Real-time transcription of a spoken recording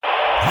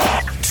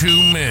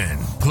Two men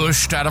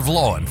pushed out of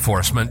law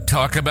enforcement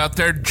talk about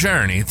their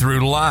journey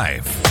through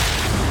life.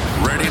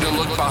 Ready to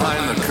look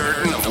behind the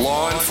curtain of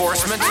law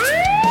enforcement?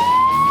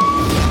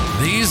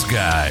 These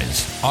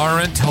guys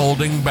aren't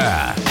holding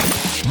back.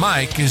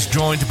 Mike is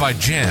joined by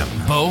Jim.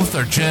 Both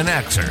are Gen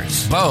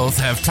Xers. Both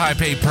have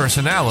Type A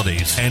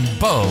personalities, and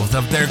both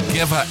of their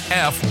give a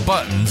F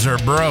buttons are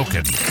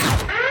broken.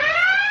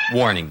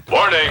 Warning.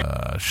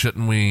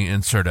 Shouldn't we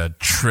insert a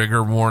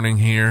trigger warning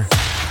here?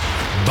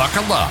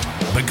 Buckle up,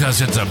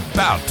 because it's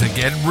about to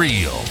get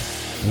real.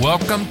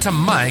 Welcome to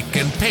Mike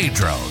and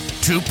Pedro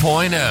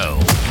 2.0.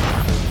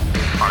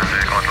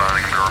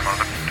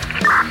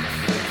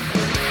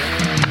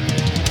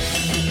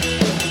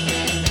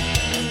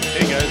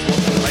 Hey guys,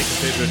 welcome to Mike and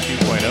Pedro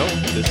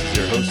 2.0. This is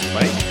your host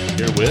Mike,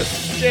 here with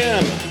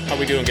Jim, how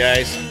we doing,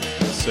 guys?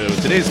 So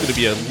today's going to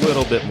be a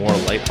little bit more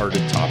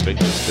lighthearted topic,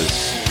 just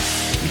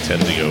because we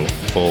tend to go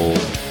full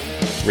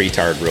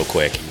Retard real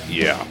quick.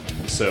 Yeah.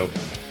 So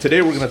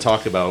today we're going to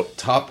talk about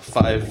top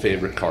 5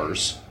 favorite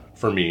cars.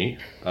 For me,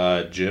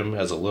 Jim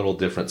has a little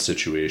different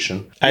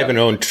situation. I haven't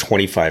owned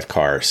 25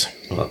 cars.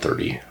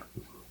 30.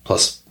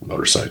 Plus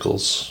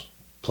motorcycles.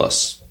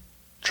 Plus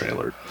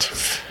trailer.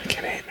 Fucking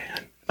A,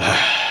 man.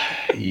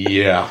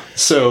 Yeah.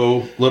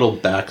 So, little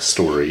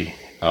backstory.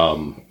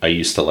 I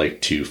used to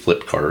like to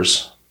flip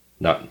cars.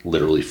 Not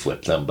literally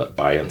flip them, but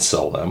buy and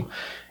sell them.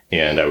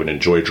 And I would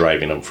enjoy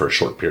driving them for a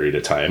short period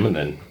of time and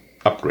then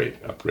upgrade.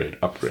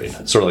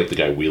 Sort of like the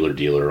guy Wheeler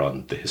Dealer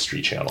on the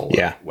History Channel.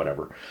 Yeah.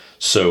 Whatever.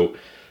 So,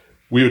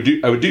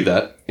 I would do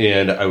that,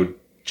 and I would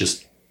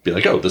just be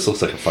like, oh, this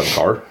looks like a fun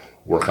car.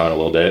 Work on it a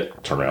little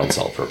bit, turn around,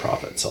 sell it for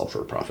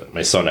a profit.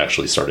 My son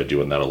actually started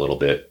doing that a little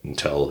bit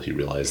until he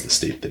realized the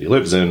state that he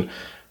lives in.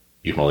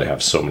 You can only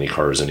have so many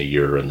cars in a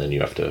year, and then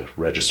you have to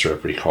register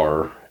every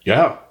car.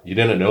 Yeah, you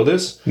didn't know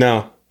this?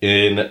 No.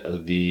 In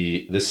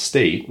this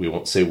state, we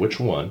won't say which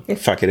one.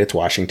 Fuck it, it's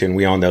Washington.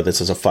 We all know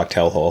this is a fucked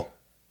hellhole.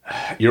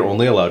 You're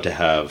only allowed to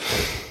have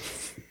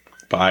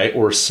buy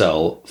or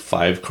sell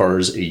 5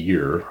 cars a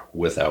year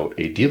without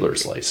a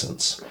dealer's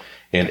license.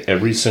 And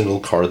every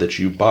single car that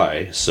you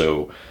buy,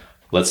 so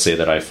let's say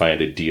that I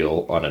find a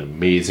deal on an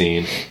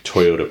amazing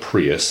Toyota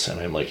Prius,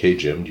 and I'm like, hey,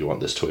 Jim, do you want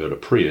this Toyota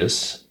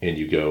Prius? And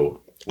you go,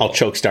 well, I'll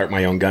choke start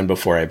my own gun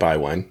before I buy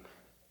one.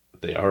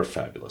 They are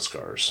fabulous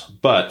cars.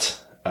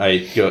 But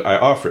I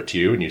offer it to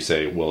you, and you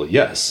say, well,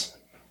 yes.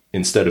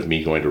 Instead of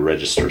me going to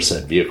register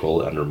said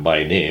vehicle under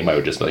my name, I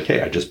would just be like,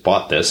 hey, I just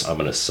bought this. I'm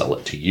going to sell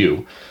it to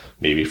you.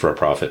 Maybe for a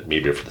profit,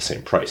 maybe for the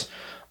same price.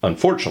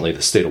 Unfortunately,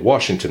 the state of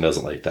Washington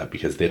doesn't like that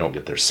because they don't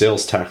get their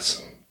sales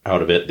tax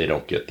out of it. They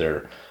don't get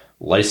their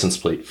license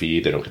plate fee.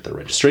 They don't get their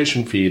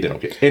registration fee. They don't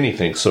get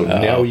anything. So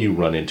now you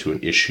run into an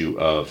issue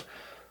of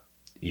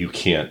you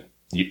can't.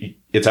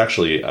 It's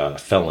actually a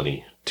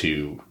felony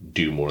to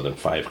do more than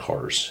 5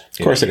 cars. Of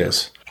course it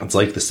is. It's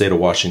like the state of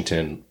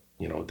Washington.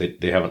 You know,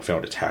 they haven't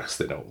found a tax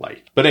they don't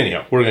like. But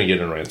anyhow, we're going to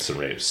get in rants and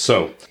raves.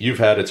 So you've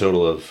had a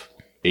total of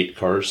 8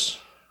 cars.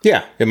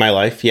 Yeah, in my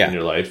life, yeah. In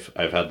your life,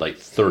 I've had like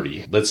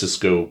 30. Let's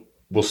just go.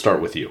 We'll start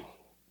with you.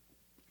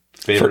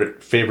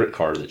 Favorite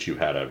car that you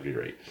had out of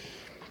your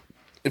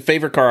 8?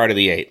 Favorite car out of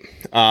the 8.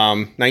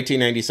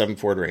 1997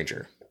 Ford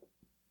Ranger.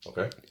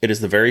 Okay. It is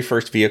the very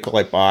first vehicle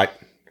I bought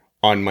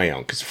on my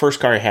own. Because the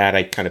first car I had,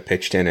 I kind of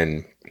pitched in,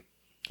 and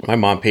my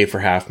mom paid for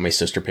half, my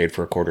sister paid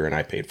for a quarter, and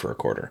I paid for a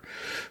quarter.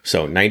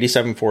 So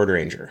 97 Ford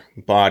Ranger.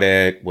 Bought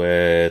it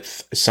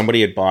with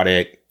somebody had bought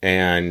it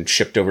and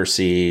shipped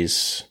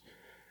overseas.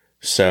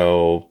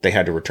 So they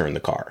had to return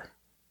the car.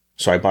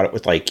 So I bought it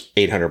with like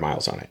 800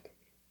 miles on it.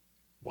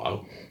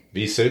 Wow.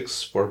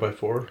 V6,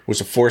 4x4? It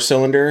was a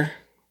 4-cylinder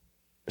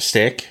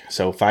stick,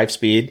 so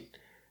 5-speed.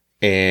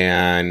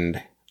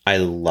 And I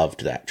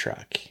loved that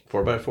truck.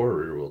 4x4 or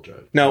rear-wheel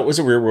drive? No, it was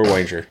a rear-wheel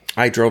Ranger.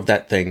 I drove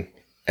that thing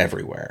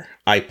everywhere.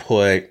 I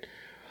put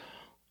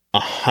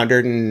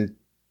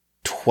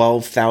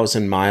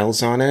 112,000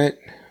 miles on it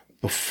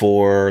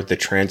before the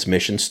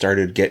transmission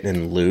started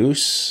getting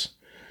loose.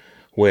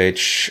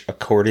 Which,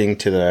 according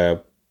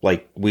to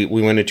we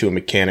went into a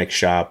mechanic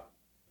shop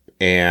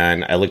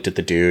and I looked at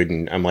the dude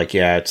and I'm like,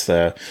 yeah, it's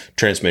the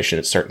transmission.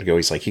 It's starting to go.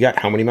 He's like, you got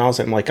how many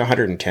miles? I'm like,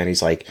 110.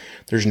 He's like,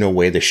 there's no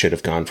way this should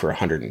have gone for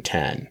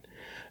 110.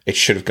 It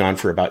should have gone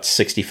for about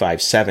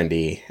 65,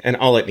 70. And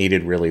all it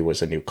needed really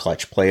was a new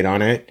clutch plate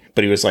on it.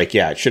 But he was like,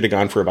 yeah, it should have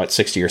gone for about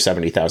 60 or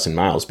 70,000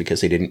 miles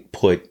because they didn't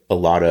put a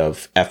lot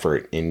of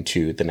effort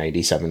into the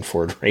 97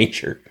 Ford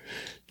Ranger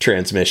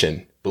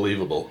transmission.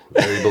 Believable.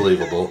 Very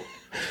believable.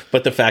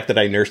 But the fact that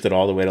I nursed it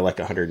all the way to like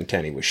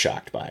 110, he was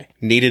shocked by.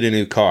 Needed a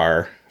new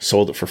car,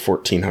 sold it for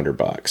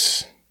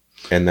 $1,400,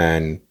 and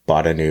then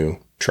bought a new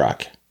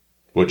truck.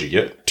 What'd you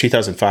get?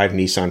 2005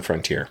 Nissan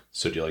Frontier.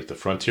 So do you like the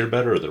Frontier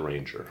better or the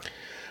Ranger?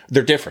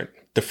 They're different.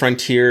 The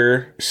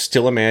Frontier,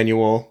 still a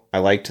manual. I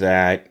liked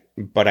that,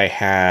 but I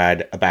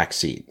had a back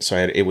seat. So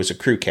it was a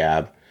crew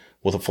cab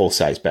with a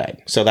full-size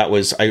bed. So that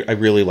was, I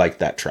really liked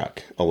that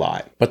truck a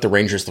lot. But the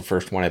Ranger's the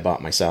first one I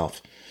bought myself.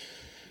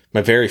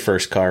 My very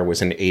first car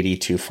was an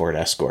 82 Ford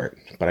Escort,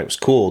 but it was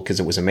cool because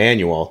it was a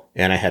manual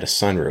and I had a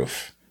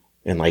sunroof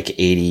in like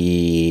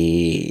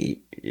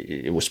 80.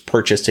 It was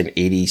purchased in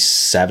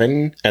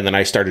 87. And then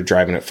I started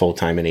driving it full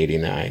time in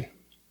 89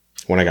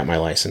 when I got my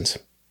license.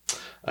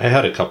 I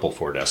had a couple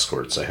Ford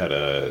Escorts. I had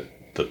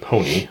the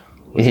Pony,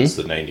 which is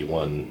the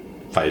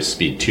 91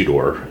 5-speed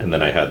 2-door. And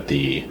then I had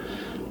a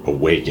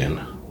Wagon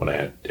when I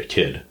had a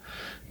kid.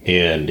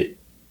 And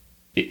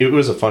it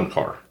was a fun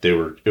car.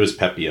 It was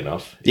peppy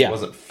enough. It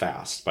wasn't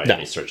fast by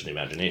any stretch of the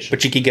imagination.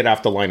 But you could get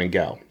off the line and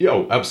go.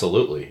 Oh,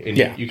 absolutely.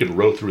 And you could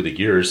row through the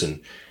gears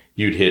and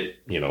you'd hit,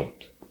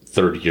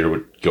 third gear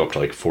would go up to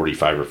like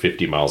 45 or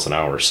 50 miles an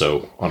hour.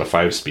 So on a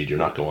 5-speed, you're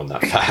not going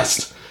that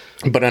fast.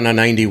 But on a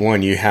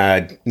 91, you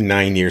had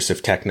 9 years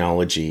of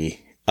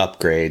technology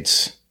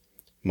upgrades.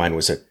 Mine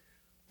was a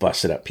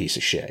busted up piece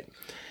of shit.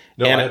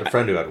 No, and I had a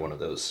friend who had one of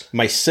those.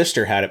 My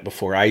sister had it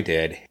before I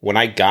did. When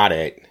I got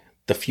it,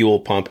 the fuel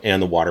pump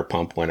and the water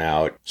pump went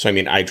out. So, I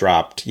mean, I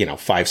dropped,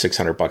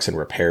 $500-600 in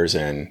repairs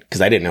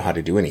because I didn't know how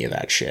to do any of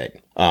that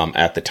shit.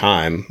 At the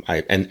time,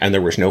 and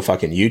there was no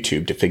fucking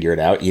YouTube to figure it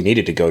out. You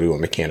needed to go to a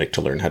mechanic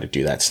to learn how to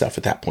do that stuff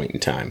at that point in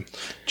time.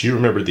 Do you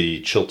remember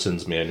the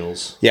Chilton's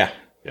manuals? Yeah.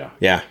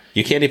 Yeah.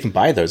 You can't even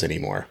buy those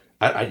anymore.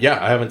 I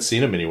haven't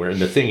seen them anywhere. And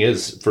the thing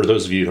is, for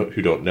those of you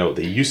who don't know,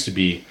 they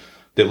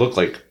look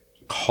like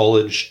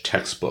college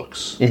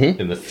textbooks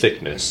in the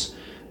thickness.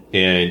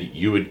 And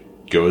you would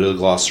go to the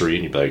glossary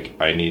and you'd be like,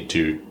 I need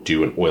to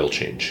do an oil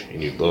change.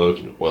 And you'd look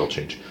and oil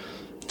change.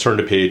 Turn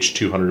to page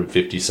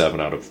 257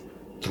 out of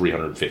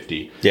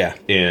 350. Yeah.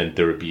 And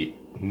there would be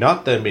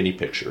not that many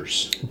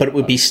pictures. But it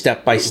would be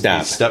step by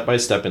step.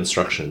 Step-by-step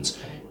instructions.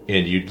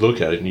 And you'd look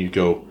at it and you'd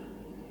go,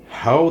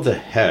 how the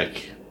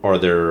heck are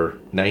there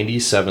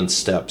 97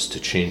 steps to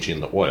changing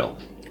the oil?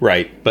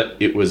 Right. But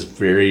it was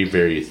very,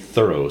 very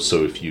thorough.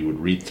 So if you would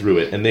read through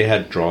it, and they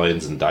had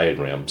drawings and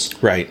diagrams.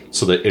 Right.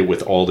 So that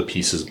with all the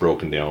pieces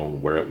broken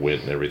down, where it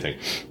went and everything.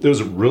 It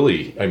was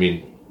really,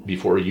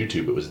 before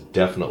YouTube, it was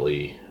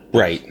definitely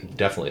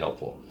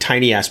helpful.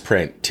 Tiny ass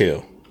print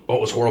too. Oh,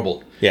 it was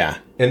horrible. Yeah.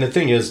 And the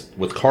thing is,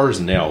 with cars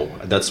now,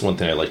 that's one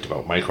thing I liked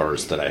about my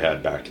cars that I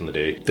had back in the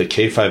day. The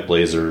K5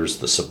 Blazers,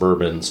 the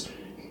Suburbans,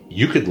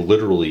 you could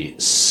literally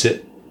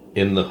sit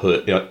in the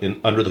hood,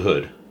 under the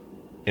hood,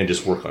 and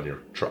just work on your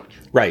truck.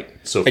 Right.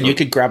 And you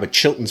could grab a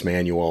Chilton's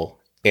manual,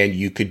 and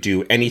you could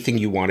do anything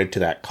you wanted to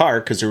that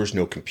car because there was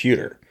no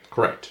computer.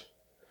 Correct.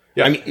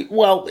 Yeah. In the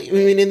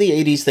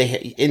 80s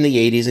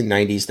and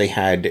 90s, they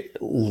had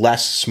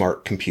less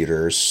smart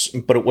computers,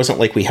 but it wasn't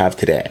like we have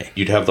today.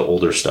 You'd have the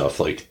older stuff,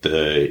 like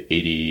the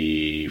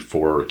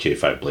 84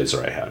 K5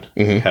 Blazer I had,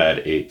 had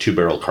a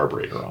 2-barrel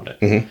carburetor on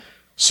it.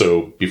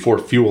 So before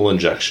fuel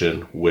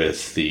injection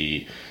with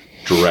the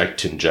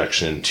direct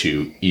injection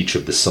to each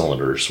of the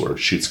cylinders, where it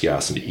shoots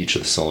gas into each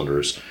of the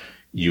cylinders,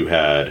 you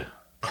had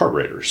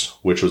carburetors,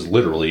 which was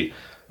literally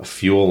a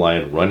fuel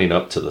line running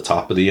up to the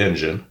top of the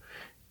engine.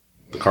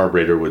 The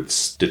carburetor would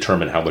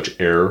determine how much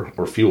air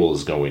or fuel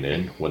is going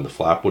in. When the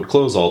flap would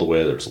close all the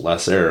way, there's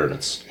less air and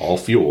it's all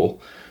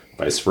fuel.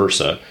 Vice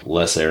versa.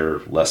 Less air,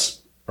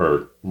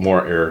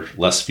 more air,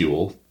 less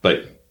fuel,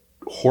 but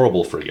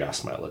horrible for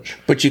gas mileage.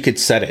 But you could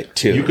set it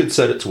too. You could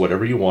set it to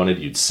whatever you wanted.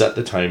 You'd set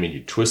the timing.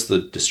 You'd twist the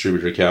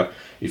distributor cap.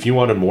 If you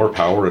wanted more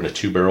power in a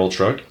 2-barrel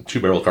truck,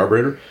 2-barrel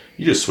carburetor,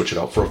 you just switch it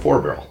out for a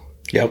 4-barrel.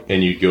 Yep.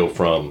 And you'd go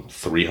from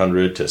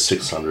 300 to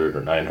 600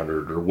 or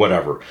 900 or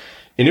whatever.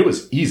 And it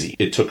was easy.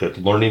 It took a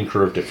learning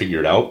curve to figure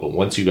it out, but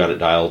once you got it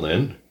dialed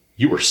in,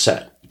 you were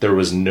set. There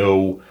was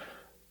no,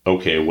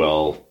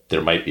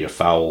 there might be a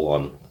foul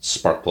on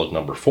spark plug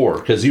number 4,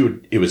 because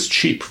it was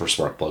cheap for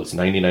spark plugs,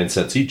 99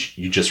 cents each.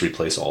 You just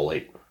replace all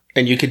 8.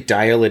 And you could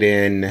dial it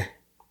in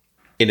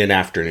an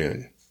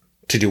afternoon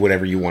to do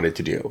whatever you wanted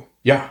to do.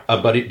 Yeah,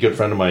 good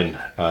friend of mine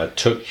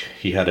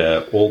he had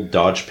an old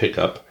Dodge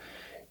pickup,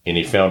 and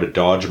he found a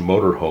Dodge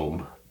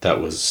motorhome that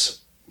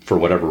was, for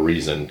whatever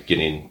reason,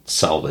 getting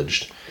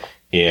salvaged.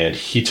 And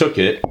he took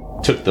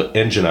the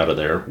engine out of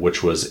there,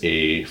 which was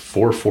a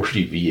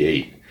 440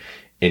 V8,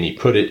 and he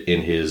put it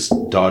in his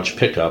Dodge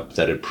pickup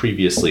that had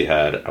previously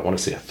had, I want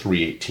to say, a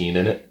 318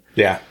 in it.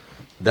 Yeah.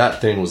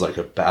 That thing was like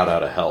a bat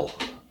out of hell.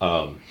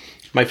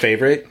 My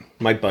favorite,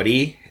 my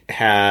buddy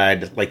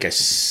had like a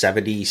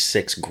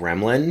 76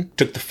 Gremlin,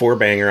 took the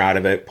 4-banger out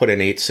of it, put an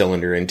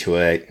 8-cylinder into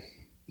it,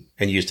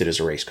 and used it as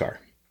a race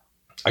car.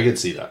 I could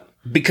see that.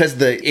 Because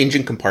the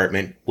engine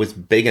compartment was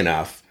big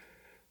enough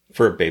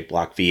for a big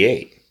block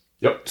V8.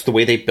 Yep. It's the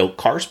way they built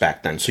cars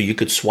back then, so you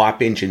could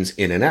swap engines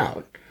in and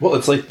out. Well,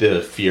 it's like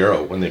the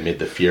Fiero, when they made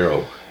the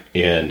Fiero,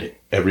 and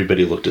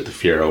everybody looked at the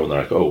Fiero and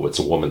they're like, oh, it's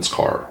a woman's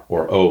car,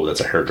 or oh,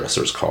 that's a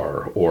hairdresser's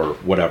car, or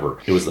whatever.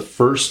 It was the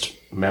first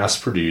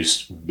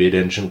mass-produced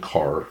mid-engine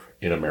car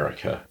in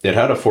America. It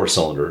had a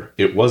 4-cylinder.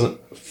 It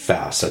wasn't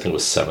fast. I think it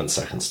was 7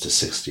 seconds to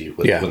 60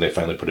 when they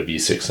finally put a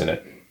V6 in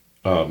it.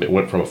 It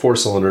went from a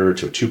 4-cylinder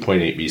to a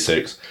 2.8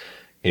 V6,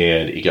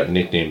 and it got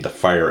nicknamed the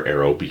Fire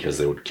Arrow because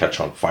they would catch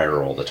on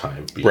fire all the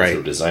time because they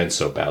were designed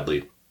so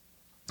badly.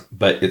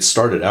 But it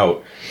started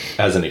out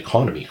as an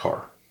economy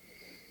car.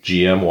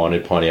 GM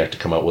wanted Pontiac to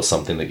come out with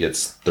something that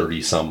gets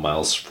 30 some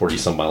miles, 40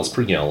 some miles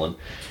per gallon.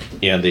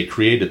 And they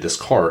created this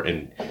car,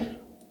 and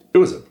it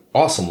was an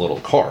awesome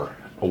little car.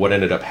 But what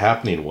ended up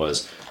happening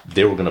was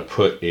they were going to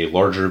put a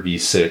larger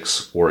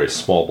V6 or a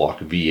small block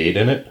V8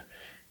 in it,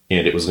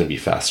 and it was going to be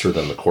faster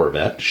than the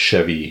Corvette.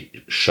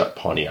 Chevy shut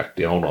Pontiac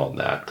down on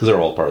that because they're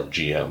all part of the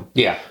GM.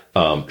 Yeah.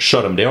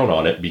 Shut them down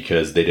on it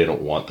because they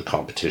didn't want the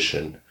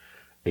competition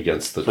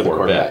against the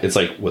Corvette. It's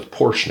like with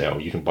Porsche now.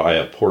 You can buy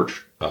a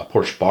Porsche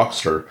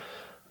Boxster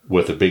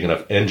with a big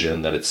enough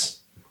engine that it's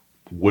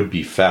would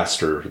be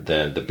faster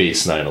than the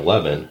base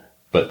 911,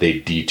 but they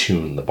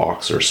detune the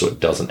Boxer so it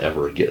doesn't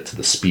ever get to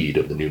the speed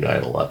of the new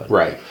 911.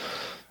 Right.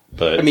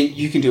 But I mean,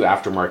 you can do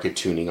aftermarket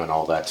tuning on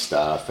all that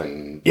stuff,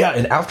 and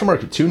and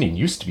aftermarket tuning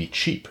used to be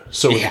cheap.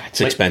 So yeah, it's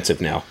expensive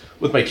now.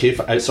 With my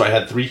K5, so I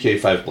had 3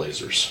 K5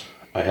 Blazers.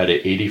 I had an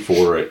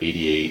 84, an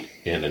 88,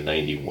 and a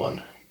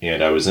 91.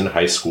 And I was in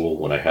high school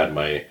when I had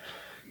my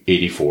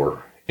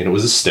 84, and it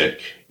was a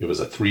stick. It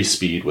was a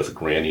 3-speed with a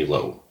granny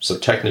low. So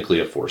technically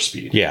a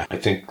 4-speed. Yeah. I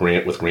think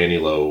with granny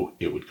low,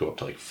 it would go up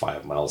to like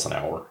 5 miles an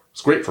hour.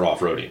 It's great for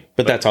off-roading.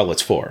 But that's all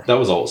it's for. That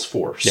was all it's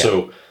for. Yeah.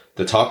 So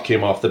the top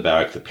came off the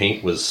back. The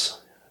paint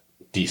was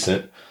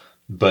decent,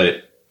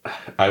 but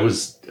I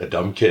was a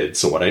dumb kid.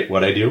 So what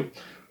I do,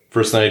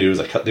 first thing I do is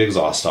I cut the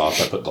exhaust off.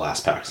 I put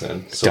glass packs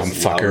in. So Dumb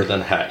it's louder fucker.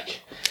 than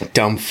heck.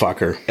 Dumb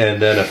fucker.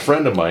 And then a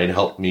friend of mine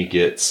helped me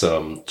get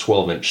some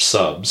 12-inch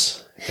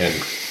subs, and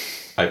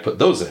I put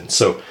those in.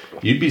 So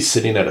you'd be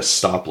sitting at a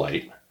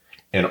stoplight,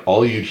 and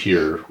all you'd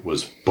hear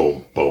was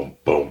boom, boom,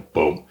 boom,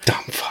 boom.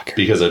 Dumb fucker.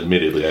 Because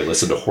admittedly, I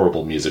listened to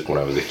horrible music when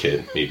I was a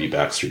kid. Maybe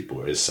Backstreet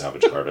Boys,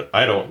 Savage Garden.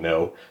 I don't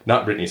know.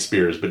 Not Britney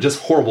Spears, but just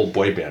horrible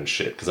boy band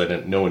shit because I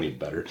didn't know any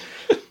better.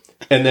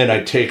 And then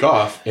I'd take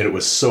off, and it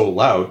was so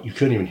loud, you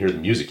couldn't even hear the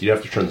music. You'd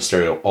have to turn the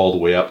stereo all the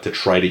way up to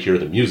try to hear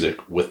the music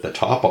with the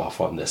top off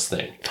on this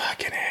thing.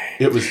 Fucking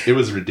A. It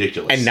was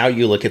ridiculous. And now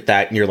you look at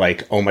that and you're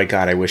like, oh my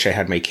God, I wish I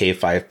had my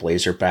K5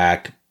 Blazer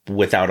back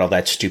without all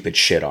that stupid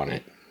shit on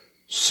it.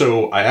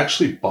 So I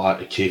actually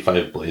bought a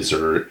K5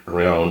 Blazer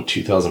around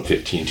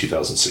 2015,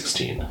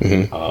 2016.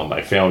 Mm-hmm.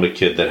 I found a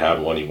kid that had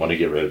one. He wanted to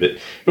get rid of it.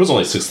 It was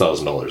only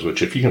 $6,000,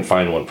 which if you can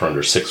find one for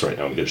under $6,000 right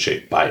now in good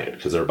shape, buy it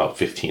because they're about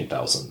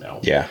 $15,000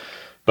 now. Yeah.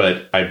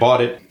 But I bought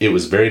it. It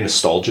was very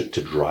nostalgic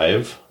to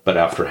drive. But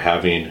after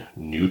having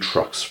new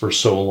trucks for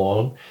so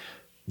long,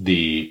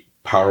 the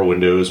power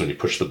windows, when you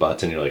push the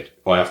button, you're like,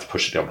 oh, I have to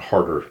push it down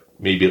harder.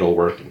 Maybe it'll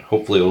work and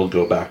hopefully it'll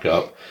go back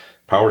up.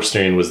 Power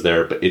steering was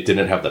there, but it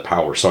didn't have the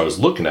power. So I was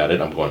looking at it.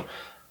 I'm going,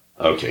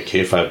 okay,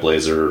 K5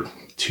 Blazer,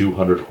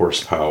 200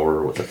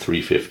 horsepower with a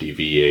 350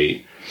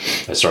 V8.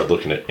 I started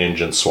looking at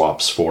engine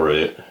swaps for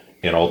it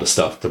and all the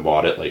stuff to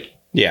mod it like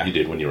you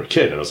did when you were a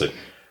kid. And I was like,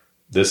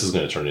 this is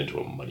going to turn into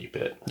a money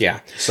pit. Yeah.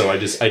 So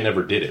I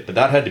never did it. But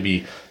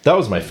that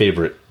was my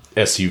favorite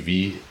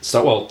SUV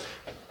stuff. Well,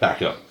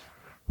 back up.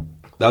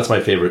 That's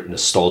my favorite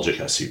nostalgic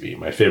SUV.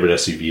 My favorite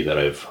SUV that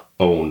I've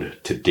owned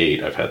to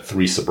date, I've had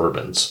 3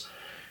 Suburbans.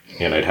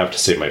 And I'd have to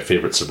say my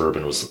favorite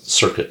Suburban was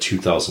circa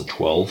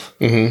 2012.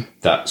 Mm-hmm.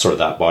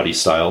 That body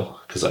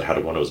style, because I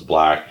had one that was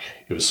black.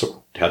 It was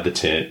had the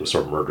tint. It was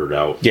sort of murdered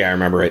out. Yeah, I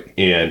remember it.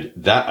 And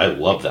I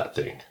love that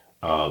thing.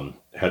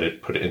 Had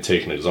it put an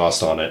intake and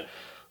exhaust on it.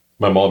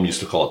 My mom used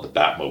to call it the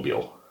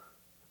Batmobile.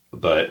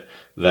 But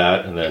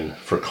that, and then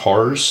for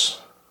cars,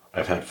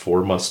 I've had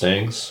 4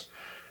 Mustangs.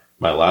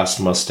 My last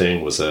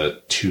Mustang was a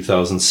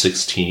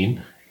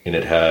 2016, and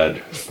it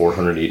had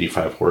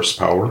 485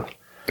 horsepower.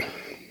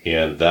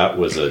 And that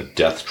was a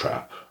death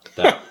trap.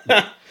 So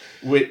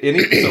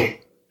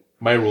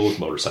my rule with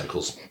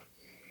motorcycles,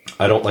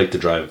 I don't like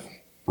to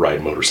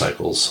ride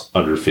motorcycles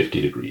under 50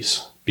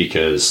 degrees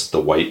because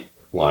the white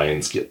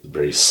lines get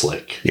very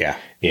slick. Yeah.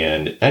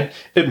 And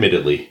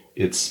admittedly,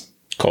 it's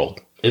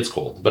cold. It's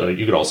cold. But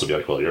you could also be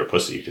like, well, you're a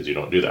pussy because you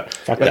don't do that.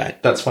 Fuck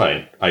that. That's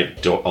fine. I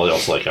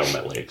also like having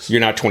my legs.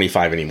 You're not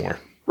 25 anymore.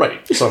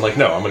 Right. So I'm like,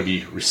 no, I'm going to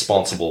be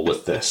responsible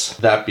with this.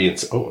 That being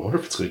said, I wonder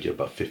if it's going to get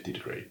about 50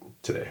 degrees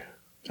today.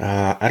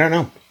 I don't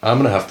know. I'm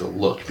going to have to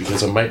look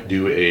because I might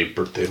do a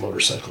birthday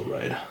motorcycle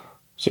ride.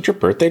 Is it your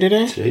birthday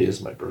today? Today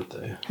is my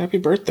birthday. Happy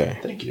birthday.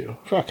 Thank you.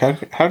 Fuck,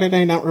 how did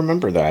I not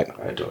remember that?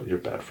 I don't. You're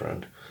a bad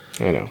friend.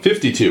 I know.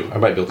 52. I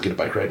might be able to get a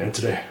bike ride in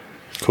today.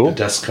 Cool. The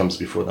desk comes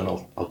before then.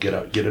 I'll get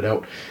it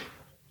out.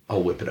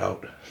 I'll whip it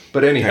out.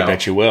 But anyhow. I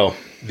bet you will.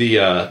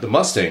 The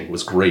Mustang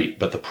was great,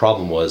 but the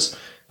problem was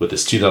with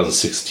this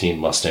 2016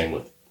 Mustang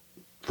with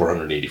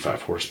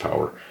 485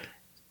 horsepower,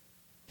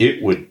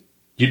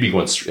 you'd be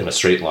going in a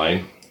straight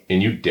line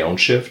and you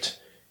downshift.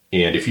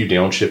 And if you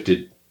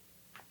downshifted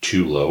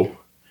too low,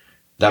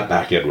 that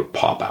back end would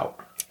pop out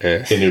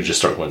and it would just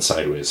start going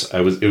sideways.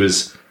 It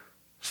was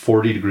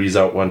 40 degrees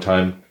out one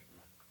time.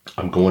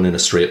 I'm going in a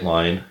straight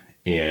line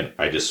and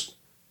I just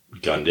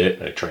gunned it.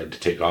 And I tried to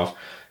take off.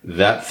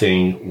 That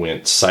thing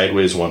went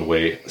sideways one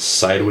way,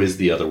 sideways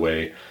the other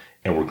way.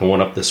 And we're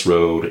going up this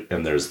road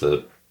and there's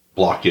the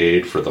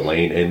blockade for the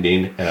lane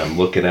ending. And I'm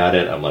looking at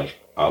it. I'm like,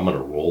 I'm going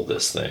to roll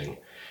this thing.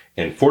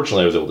 And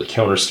fortunately, I was able to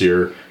counter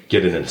steer,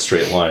 get it in a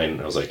straight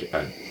line. I was like,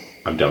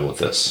 I'm done with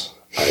this.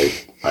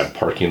 I'm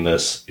parking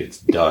this. It's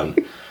done.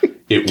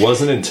 It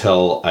wasn't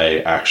until I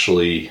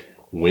actually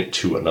went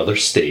to another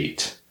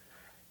state,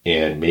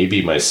 and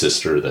maybe my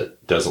sister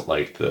that doesn't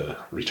like the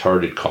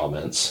retarded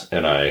comments,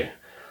 and I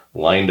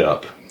lined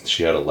up.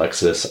 She had a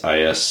Lexus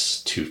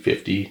IS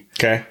 250.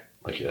 Okay.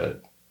 Like a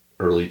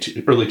early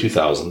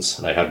 2000s,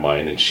 and I had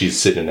mine, and she's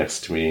sitting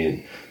next to me,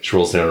 and she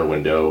rolls down her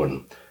window,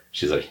 and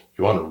she's like,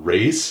 "You want to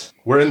race?"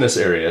 We're in this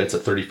area. It's a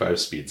 35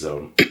 speed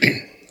zone,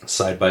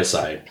 side by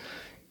side,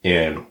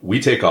 and we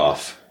take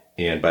off.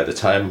 And by the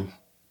time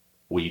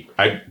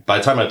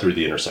I'm through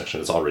the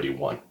intersection, it's already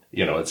won.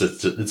 You know,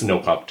 it's no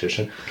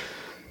competition.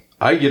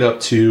 I get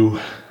up to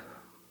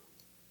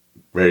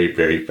very,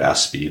 very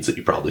fast speeds that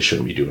you probably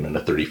shouldn't be doing in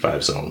a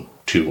 35 zone,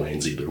 2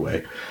 lanes either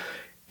way.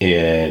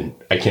 And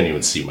I can't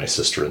even see my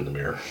sister in the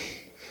mirror.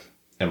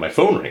 And my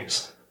phone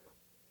rings.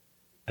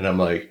 And I'm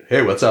like,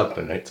 "Hey, what's up?"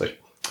 And it's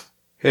like,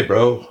 "Hey,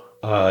 bro,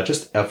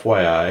 just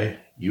FYI,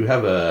 you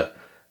have a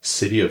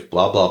city of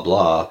blah, blah,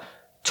 blah,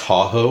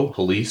 Tahoe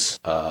police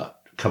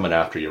coming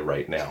after you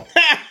right now."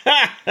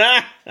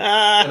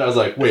 And I was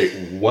like, "Wait,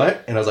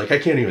 what?" And I was like, "I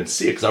can't even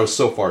see it because I was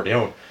so far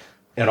down."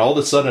 And all of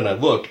a sudden I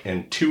look,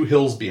 and 2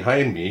 hills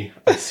behind me,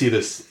 I see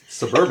this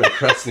Suburban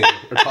cresting,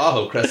 or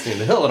Tahoe cresting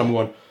the hill. And I'm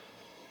going,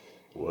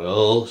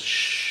 well,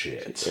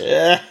 shit.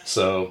 Yeah.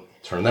 So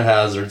turn the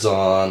hazards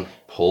on,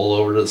 pull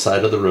over to the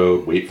side of the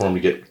road, wait for him to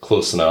get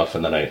close enough,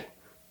 and then I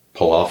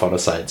pull off on a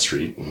side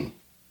street, and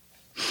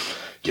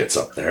gets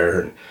up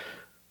there and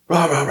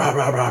rah, rah, rah,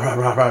 rah, rah, rah,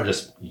 rah, rah,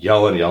 just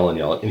yelling.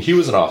 And he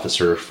was an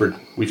officer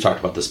we've talked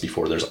about this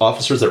before. There's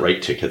officers that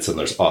write tickets, and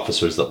there's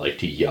officers that like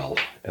to yell,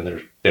 and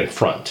they're in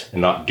front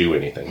and not do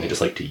anything. They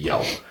just like to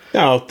yell.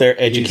 No,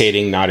 they're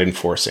educating, not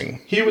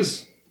enforcing. He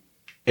was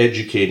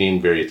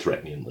educating very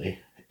threateningly.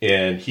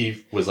 And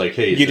he was like,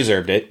 "Hey, you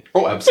deserved it."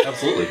 Oh,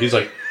 absolutely. He's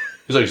like,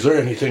 "Is there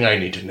anything I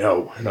need to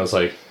know?" And I was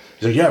like,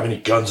 he's like, "You have any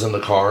guns in the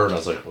car?" And I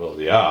was like, "Well,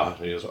 yeah."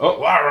 And he goes,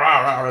 "Oh, rah,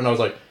 rah, rah." And I was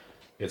like,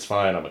 "It's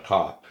fine. I'm a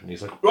cop." And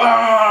he's like,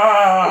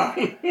 "Rah!"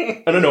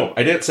 I don't know.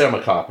 I didn't say I'm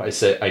a cop. I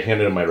said, I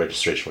handed him my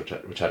registration,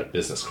 which had a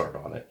business card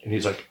on it. And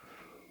he's like,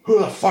 "Who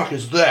the fuck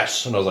is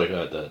this?" And I was like,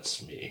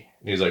 "That's me."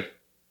 And he's like,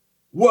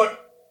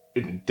 "What?"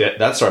 And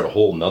that started a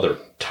whole nother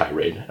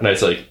tirade. And I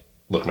was like,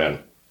 "Look, man,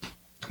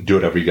 do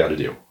whatever you got to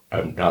do.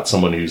 I'm not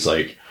someone who's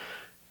like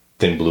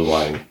thin blue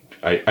line.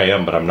 I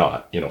am, but I'm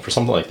not. You know, for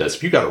something like this,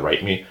 if you got to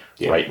write me,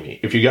 write me.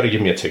 If you got to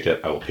give me a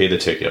ticket, I will pay the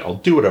ticket. I'll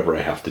do whatever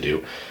I have to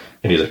do."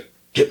 And he's like,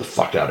 "Get the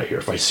fuck out of here.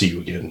 If I see you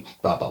again,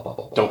 blah, blah, blah,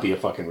 blah, blah." Don't be a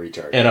fucking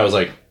retard. And I was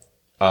like,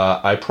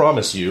 "I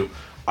promise you,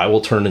 I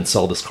will turn and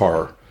sell this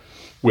car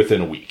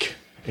within a week."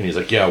 And he's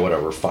like, "Yeah,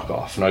 whatever. Fuck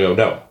off." And I go,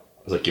 "No."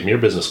 I was like, "Give me your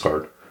business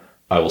card.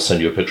 I will send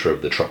you a picture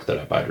of the truck that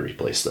I buy to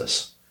replace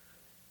this."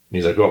 And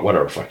he's like, "Well,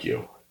 whatever. Fuck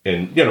you."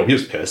 And, you know, he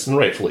was pissed, and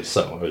rightfully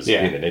so. I was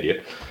being an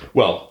idiot.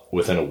 Well,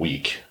 within a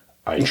week,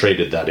 I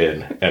traded that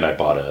in, and I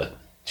bought a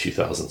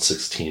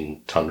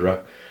 2016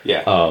 Tundra.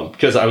 Yeah.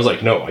 Because I was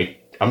like, no,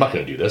 I'm not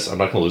going to do this. I'm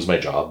not going to lose my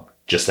job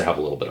just to have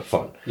a little bit of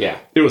fun. Yeah.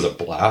 It was a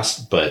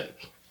blast, but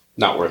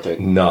not worth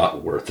it.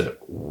 Not worth it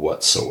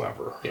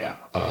whatsoever. Yeah.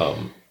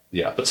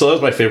 Yeah. But so that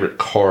was my favorite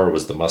car,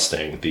 was the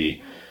Mustang.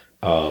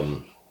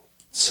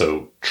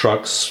 So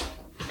trucks,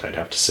 I'd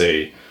have to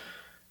say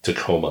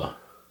Tacoma,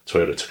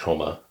 Toyota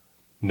Tacoma.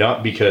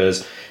 Not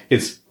because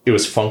it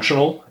was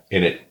functional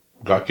and it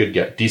got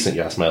decent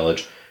gas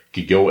mileage,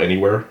 could go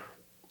anywhere,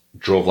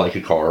 drove like a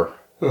car.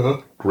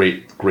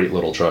 Great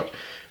little truck.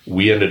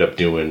 We ended up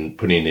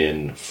putting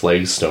in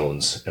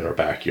flagstones in our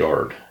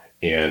backyard.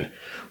 And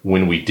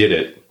when we did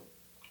it,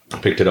 I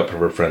picked it up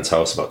from a friend's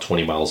house about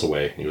 20 miles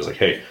away. And he was like,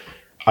 "Hey,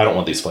 I don't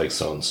want these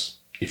flagstones.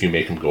 If you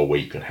make them go away,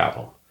 you can have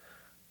them."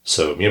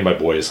 So me and my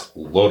boys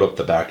load up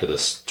the back of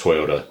this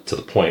Toyota to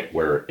the point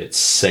where it's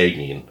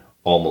sagging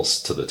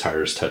almost to the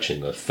tires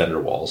touching the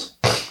fender walls.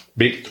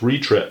 Make 3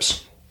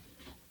 trips.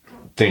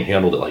 Thing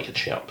handled it like a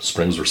champ.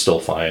 Springs were still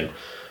fine.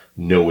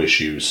 No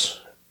issues.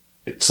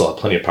 It still had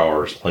plenty of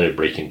power, plenty of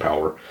braking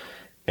power.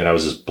 And I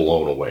was just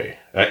blown away.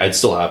 I'd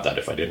still have that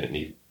if I didn't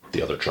need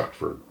the other truck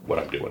for what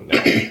I'm doing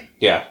now.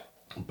 Yeah.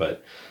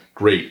 But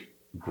great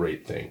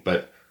thing.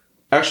 But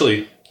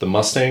actually, the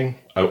Mustang,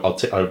 I'll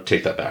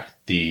take that back.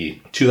 The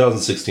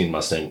 2016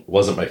 Mustang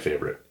wasn't my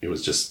favorite. It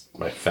was just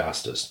my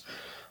fastest.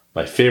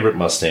 My favorite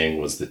Mustang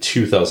was the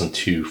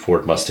 2002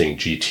 Ford Mustang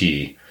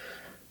GT,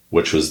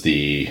 which was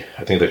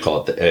I think they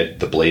call it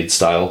the Blade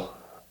style.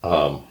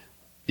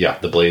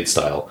 The Blade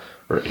style,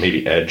 or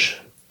maybe Edge.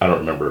 I don't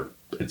remember.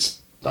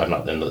 I'm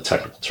not into the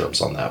technical terms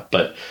on that,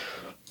 but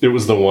it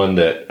was the one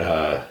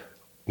that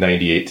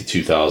 98 to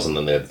 2000,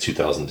 then they had the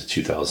 2000 to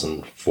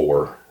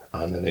 2004,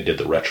 and then they did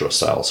the retro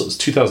style. So it was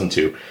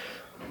 2002.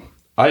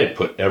 I had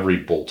put every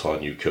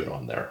bolt-on you could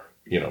on there.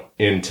 You know,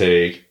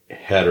 intake,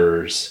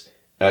 headers,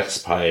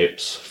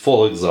 X-pipes,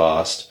 full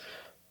exhaust.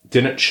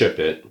 Didn't chip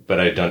it, but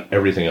I'd done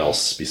everything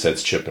else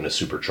besides chipping a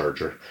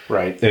supercharger.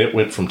 Right. And it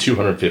went from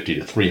 250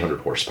 to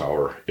 300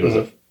 horsepower. It was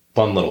a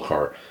fun little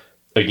car.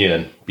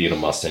 Again, being a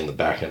Mustang, the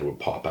back end would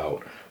pop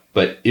out.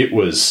 But it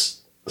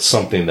was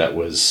something that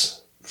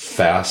was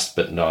fast,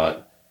 but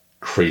not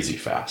crazy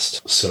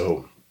fast.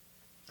 So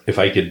if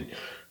I could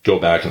go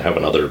back and have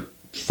another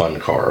fun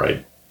car,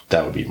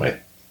 that would be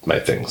my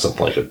thing.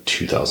 Something like a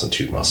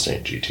 2002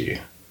 Mustang GT.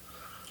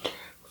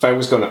 If I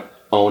was going to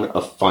own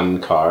a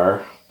fun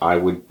car, I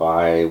would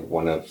buy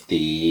one of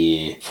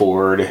the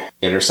Ford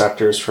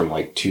Interceptors from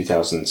like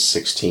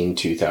 2016,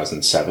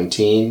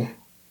 2017.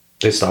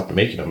 They stopped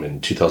making them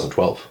in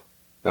 2012.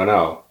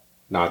 No.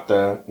 Not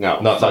the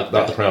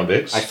Crown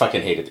Vics? I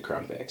fucking hated the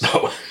Crown Vics.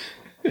 No.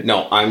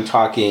 No, I'm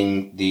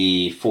talking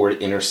the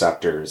Ford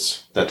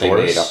Interceptors that they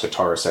made up the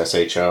Taurus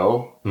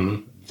SHO.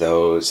 Mm-hmm.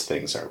 Those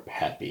things are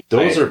peppy.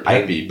 Those are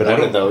peppy, but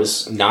one of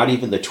those, not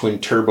even the twin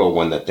turbo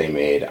one that they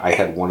made. I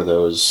had one of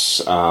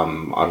those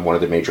on one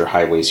of the major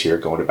highways here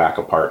going to back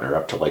a partner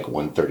up to like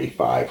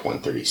 135,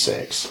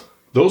 136.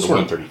 Those were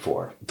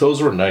 134.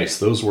 Those were nice.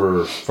 Those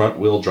were front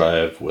wheel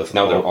drive with.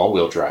 No, they're all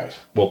wheel drive.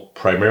 Well,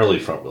 primarily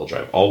front wheel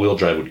drive. All wheel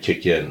drive would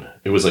kick in.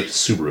 It was like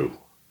Subaru,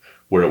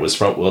 where it was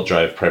front wheel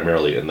drive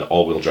primarily, and the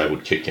all wheel drive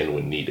would kick in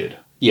when needed.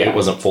 Yeah, it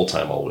wasn't full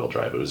time all wheel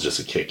drive. It was just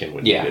a kick in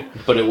when needed.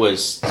 Yeah, but it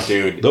was,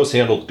 dude. Those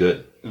handled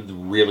good,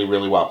 really,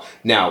 really well.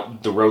 Now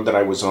the road that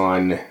I was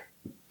on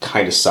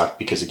kind of sucked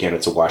because again,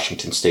 it's a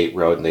Washington State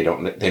road, and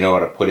they know how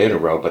to put in a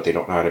road, but they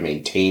don't know how to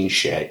maintain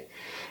shit.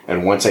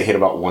 And once I hit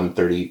about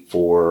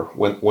 134,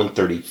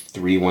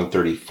 133,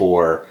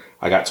 134,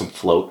 I got some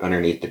float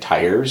underneath the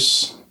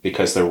tires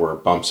because there were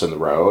bumps in the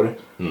road.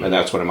 Mm. And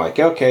that's when I'm like,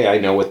 okay, I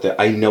know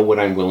what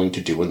I'm willing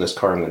to do in this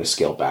car. I'm going to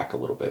scale back a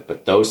little bit.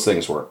 But those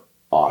things were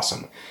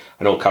awesome.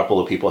 I know a couple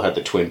of people had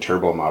the twin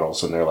turbo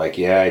models and they're like,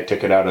 yeah, I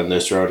took it out on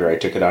this road or I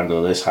took it out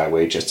on this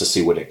highway just to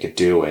see what it could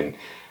do. And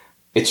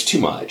it's too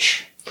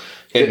much.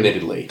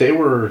 Admittedly, they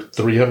were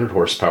 300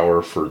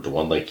 horsepower for the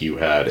one like you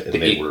had, and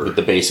they were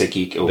the basic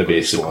eco, the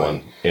basic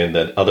one, and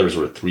then others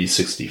were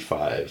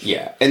 365.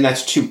 Yeah, and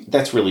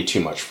that's really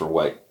too much for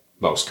what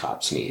most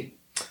cops need.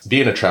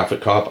 Being a traffic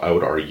cop, I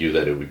would argue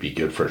that it would be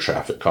good for a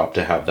traffic cop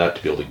to have that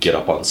to be able to get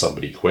up on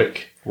somebody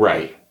quick.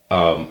 Right.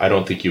 I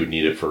don't think you would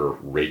need it for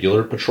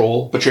regular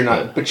patrol. But you're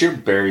not. But you're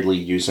barely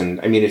using.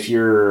 I mean, if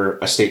you're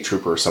a state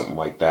trooper or something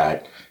like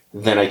that,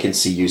 then I can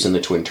see using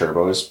the twin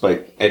turbos.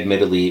 But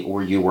admittedly,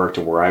 where you worked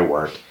and where I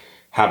worked,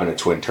 having a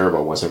twin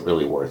turbo wasn't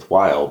really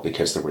worthwhile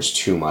because there was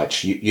too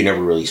much. You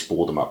never really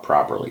spooled them up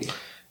properly.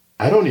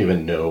 I don't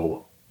even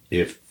know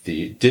if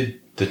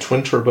did the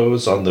twin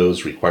turbos on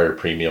those require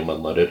premium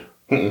unleaded?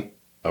 Mm-mm.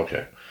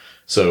 Okay.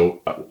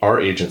 So our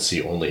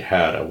agency only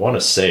had, I want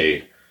to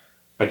say,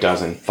 a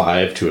dozen,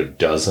 5 to a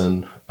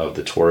dozen of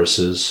the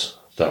Tauruses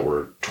that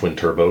were twin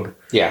turboed.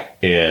 Yeah.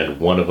 And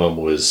one of them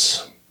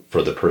was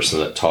for the person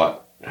that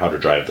taught how to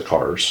drive the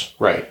cars.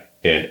 Right.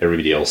 And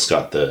everybody else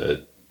got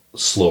the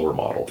slower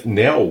model.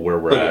 Now where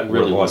we're at,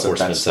 really where law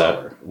enforcement's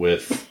at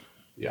with,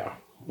 yeah.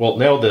 Well,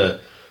 now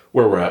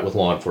where we're at with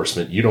law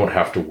enforcement, you don't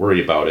have to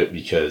worry about it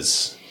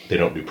because they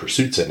don't do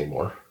pursuits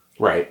anymore.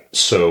 Right.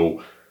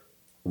 So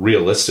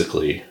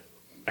realistically,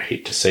 I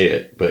hate to say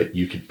it, but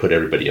you could put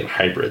everybody in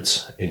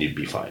hybrids and you'd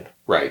be fine.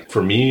 Right.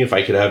 For me, if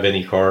I could have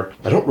any car,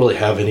 I don't really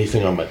have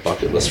anything on my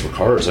bucket list for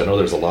cars. I know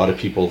there's a lot of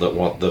people that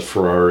want the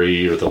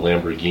Ferrari or the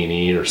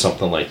Lamborghini or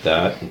something like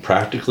that. And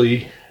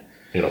practically,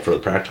 for the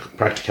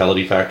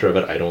practicality factor of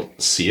it, I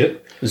don't see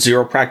it.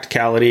 Zero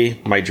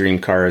practicality. My dream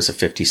car is a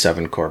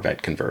 57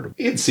 Corvette convertible.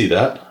 You'd see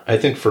that. I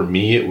think for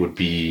me, it would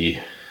be,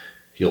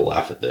 you'll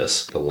laugh at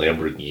this, the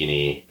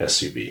Lamborghini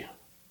SUV.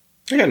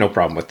 I got no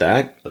problem with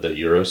that. The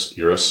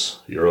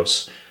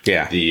Euros.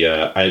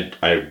 Yeah.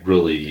 I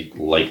really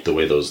like the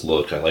way those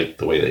look. I like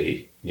the way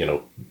they,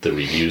 the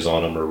reviews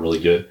on them are really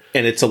good.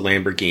 And it's a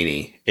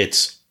Lamborghini.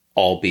 It's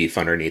all beef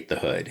underneath the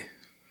hood.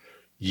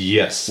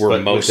 Yes,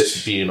 but with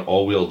it being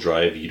all-wheel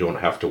drive, you don't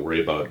have to worry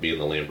about it being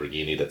the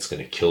Lamborghini that's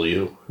going to kill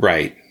you.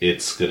 Right.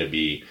 It's going to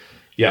be,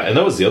 yeah, and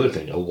that was the other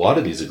thing. A lot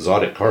of these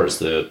exotic cars,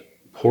 the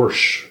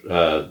Porsche,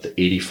 the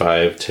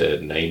 85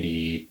 to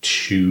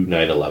 92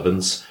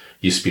 911s,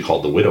 used to be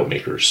called the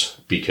Widowmakers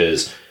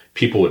because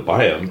people would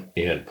buy them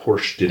and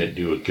Porsche didn't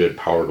do a good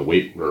power to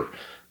weight or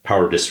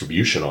power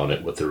distribution on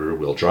it with the rear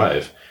wheel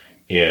drive.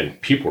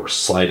 And people were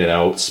sliding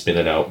out,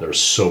 spinning out.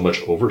 There's so much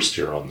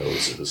oversteer on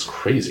those. It was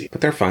crazy.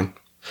 But they're fun.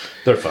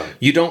 They're fun.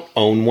 You don't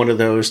own one of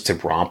those to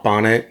romp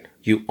on it.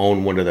 You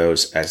own one of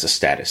those as a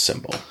status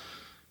symbol.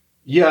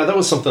 Yeah, that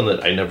was something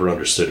that I never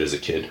understood as a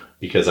kid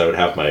because I would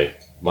have my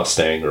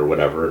Mustang or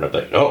whatever, and I'd be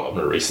like, oh, I'm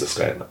going to race this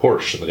guy in the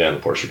Porsche. And the guy in the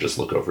Porsche would just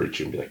look over at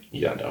you and be like,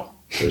 yeah, no,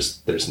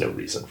 there's no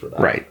reason for that.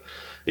 Right.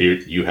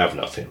 You have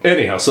nothing.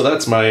 Anyhow, so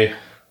that's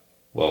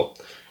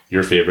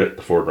your favorite,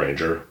 the Ford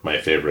Ranger. My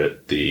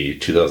favorite, the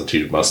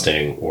 2002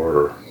 Mustang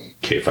or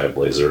K5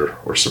 Blazer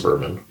or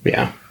Suburban.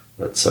 Yeah.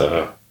 That's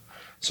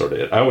sort of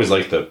it. I always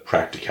like the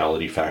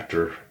practicality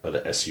factor of the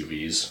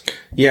SUVs.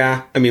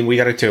 Yeah. I mean, we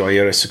got a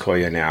Toyota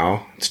Sequoia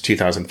now. It's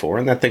 2004,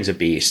 and that thing's a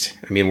beast.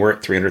 I mean, we're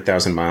at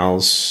 300,000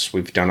 miles.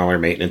 We've done all our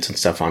maintenance and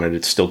stuff on it.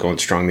 It's still going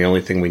strong. The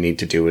only thing we need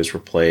to do is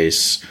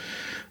replace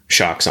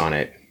shocks on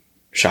it,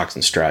 shocks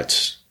and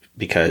struts,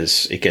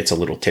 because it gets a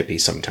little tippy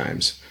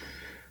sometimes.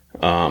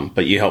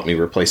 But you helped me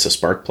replace the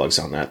spark plugs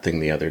on that thing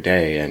the other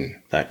day,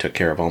 and that took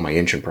care of all my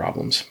engine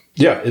problems.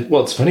 Yeah,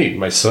 well, it's funny.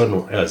 My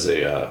son has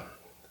a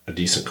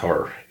decent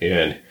car,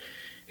 and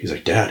he's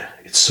like, Dad,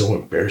 it's so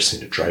embarrassing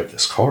to drive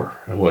this car.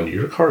 I'm going,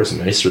 your car is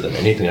nicer than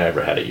anything I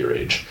ever had at your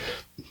age.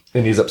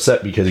 And he's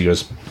upset because he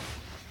goes,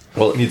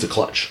 well, it needs a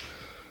clutch.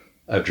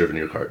 I've driven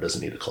your car. It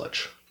doesn't need a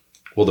clutch.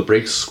 Well, the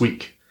brakes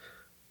squeak.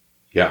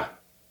 Yeah,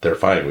 they're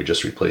fine. We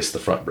just replaced the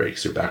front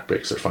brakes. Your back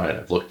brakes are fine.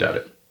 I've looked at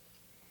it.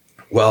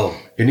 Well,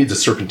 it needs a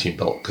serpentine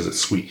belt because it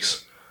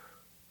squeaks.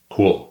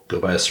 Cool. Go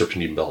buy a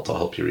serpentine belt. I'll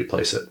help you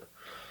replace it.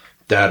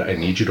 Dad, I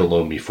need you to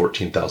loan me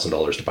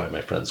 $14,000 to buy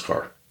my friend's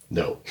car.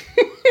 No.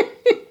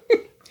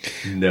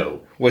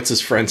 No. What's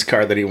his friend's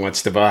car that he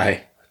wants to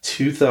buy?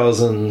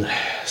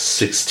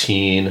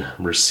 2016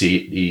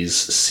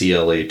 Mercedes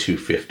CLA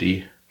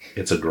 250.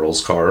 It's a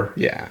girl's car.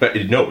 Yeah.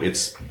 But no,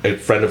 it's a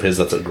friend of his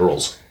that's a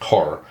girl's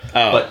car.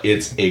 Oh. But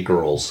it's a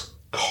girl's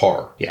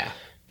car. Yeah.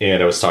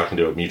 And I was talking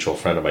to a mutual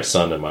friend of my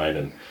son and mine,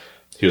 and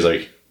he was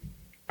like,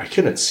 I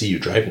couldn't see you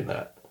driving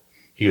that.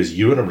 He goes,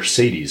 you in a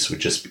Mercedes would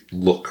just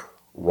look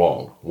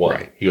wrong. One.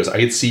 Right. He goes, I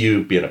could see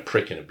you being a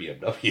prick in a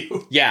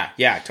BMW. Yeah,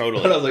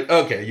 totally. And I was like,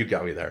 okay, you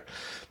got me there.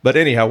 But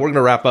anyhow, we're going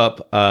to wrap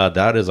up.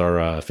 That is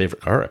our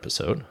favorite car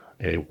episode.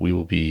 We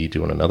will be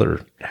doing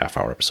another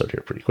half-hour episode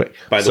here pretty quick.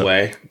 By the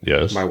way,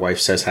 yes, my wife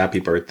says happy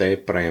birthday,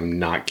 but I am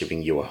not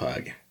giving you a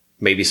hug.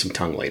 Maybe some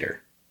tongue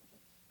later.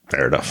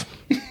 Fair enough.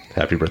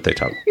 Happy birthday,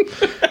 tongue.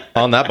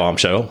 On that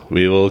bombshell,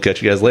 we will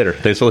catch you guys later.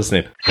 Thanks for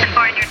listening.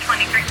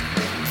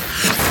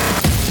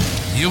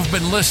 You've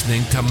been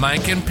listening to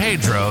Mike and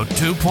Pedro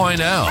 2.0.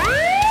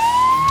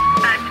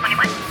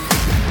 21.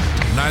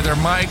 Neither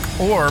Mike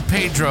or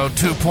Pedro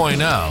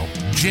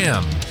 2.0,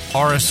 Jim,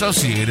 are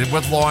associated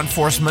with law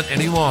enforcement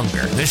any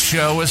longer. This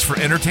show is for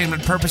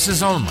entertainment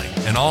purposes only,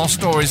 and all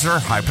stories are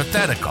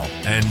hypothetical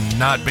and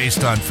not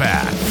based on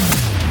fact.